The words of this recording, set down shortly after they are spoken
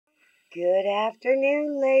Good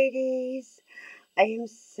afternoon, ladies. I am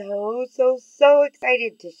so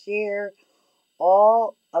excited to share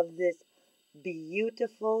all of this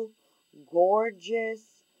beautiful, gorgeous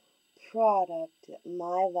product that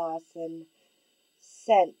My Lawson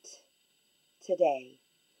sent today.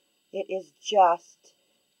 It is just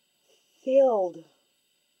filled,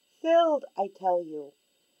 I tell you,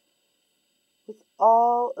 with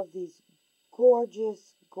all of these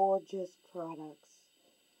gorgeous products.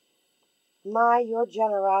 Your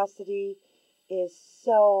generosity is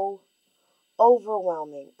so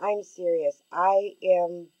overwhelming. I'm serious. I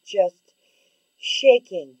am just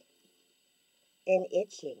shaking and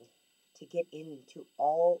itching to get into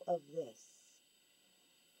all of this.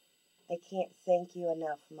 I can't thank you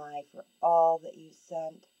enough, for all that you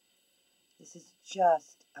sent. This is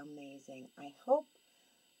just amazing. I hope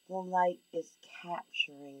the light is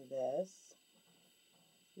capturing this.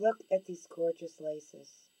 Look at these gorgeous laces.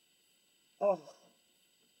 Oh,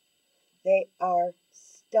 they are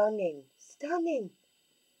stunning.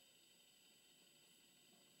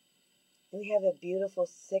 We have a beautiful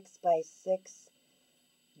 6x6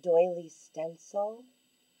 doily stencil,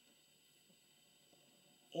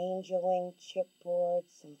 angel wing chipboard,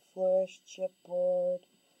 some flourish chipboard,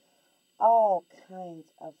 all kinds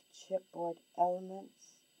of chipboard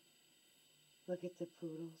elements. Look at the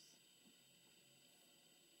poodles.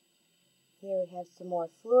 Here we have some more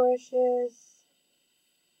flourishes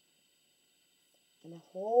and a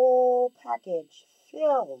whole package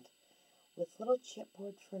filled with little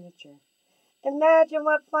chipboard furniture. Imagine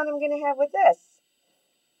what fun I'm going to have with this.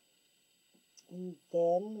 And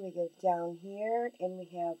then we go down here and we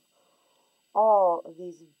have all of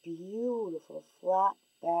these beautiful flat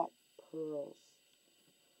back pearls.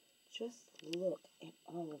 Just look at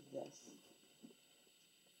all of this.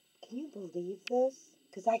 Can you believe this?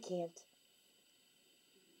 Because I can't.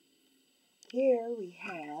 Here we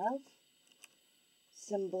have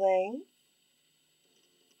some bling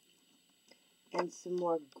and some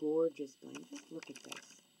more gorgeous bling. Just look at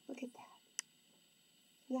this. Look at that.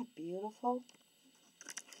 Isn't that beautiful?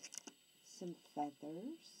 Some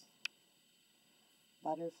feathers,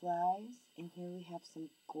 butterflies, and here we have some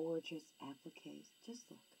gorgeous appliques.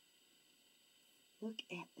 Just look. Look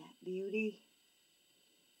at that beauty.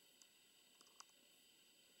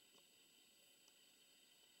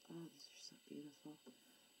 Oh, these are so beautiful.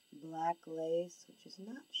 Black lace, which is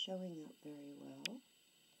not showing up very well.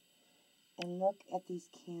 And look at these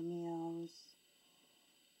cameos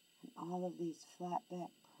and all of these flat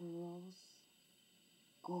back pearls.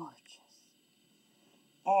 Gorgeous.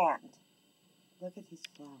 And look at these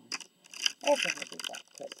flowers. I have to hold these up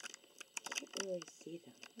because you can't really see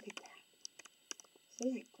them. Look at that.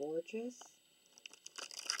 Isn't that gorgeous?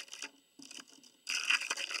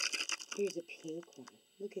 Here's a pink one.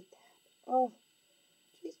 Look at that. Oh,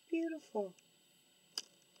 she's beautiful.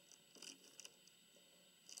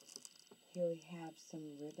 Here we have some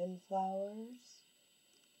ribbon flowers.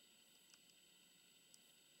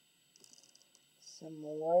 Some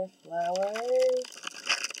more flowers.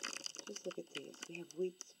 Just look at these. We have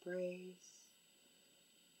wheat sprays.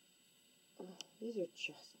 Oh, these are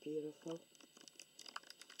just beautiful.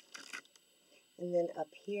 And then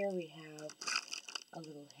up here we have a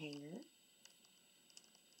little hanger.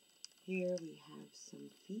 Here we have some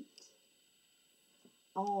feet.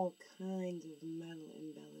 All kinds of metal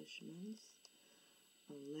embellishments.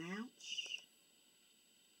 A latch.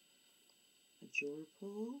 A drawer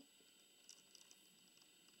pull.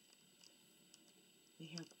 We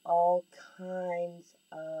have all kinds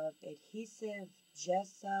of adhesive,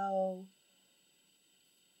 gesso.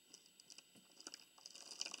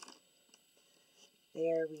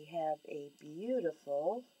 There we have a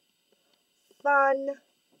beautiful, fun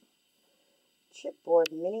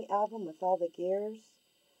chipboard mini album with all the gears.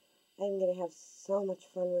 I'm going to have so much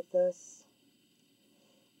fun with this.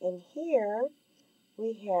 And here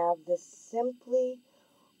we have the Simply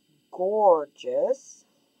Gorgeous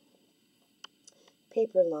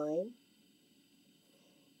paper line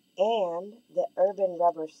and the urban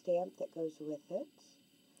rubber stamp that goes with it.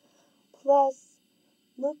 Plus,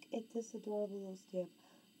 look at this adorable little stamp.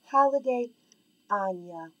 Holiday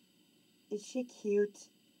Anya. Is she cute?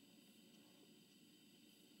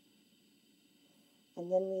 And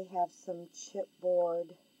then we have some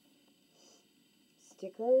chipboard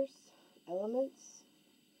stickers, elements.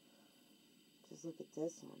 Just look at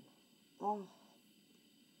this one. Oh,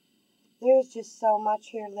 there's just so much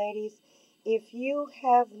here, ladies. If you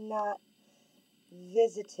have not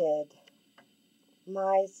visited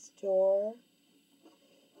my store,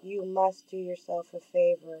 you must do yourself a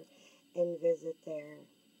favor and visit there.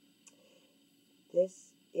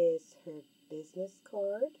 This is her business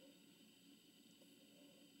card.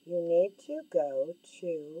 You need to go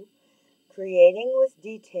to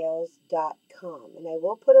creatingwithdetails.com, and I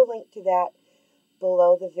will put a link to that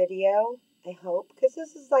below the video, I hope, because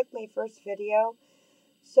this is like my first video.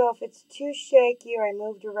 So if it's too shaky or I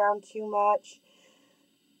moved around too much,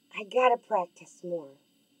 I gotta practice more.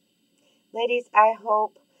 Ladies, I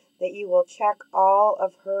hope that you will check all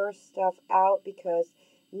of her stuff out, because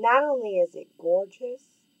not only is it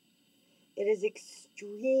gorgeous, it is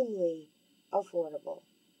extremely affordable.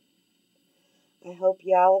 I hope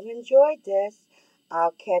y'all have enjoyed this.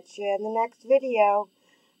 I'll catch you in the next video.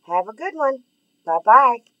 Have a good one.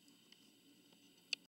 Bye-bye.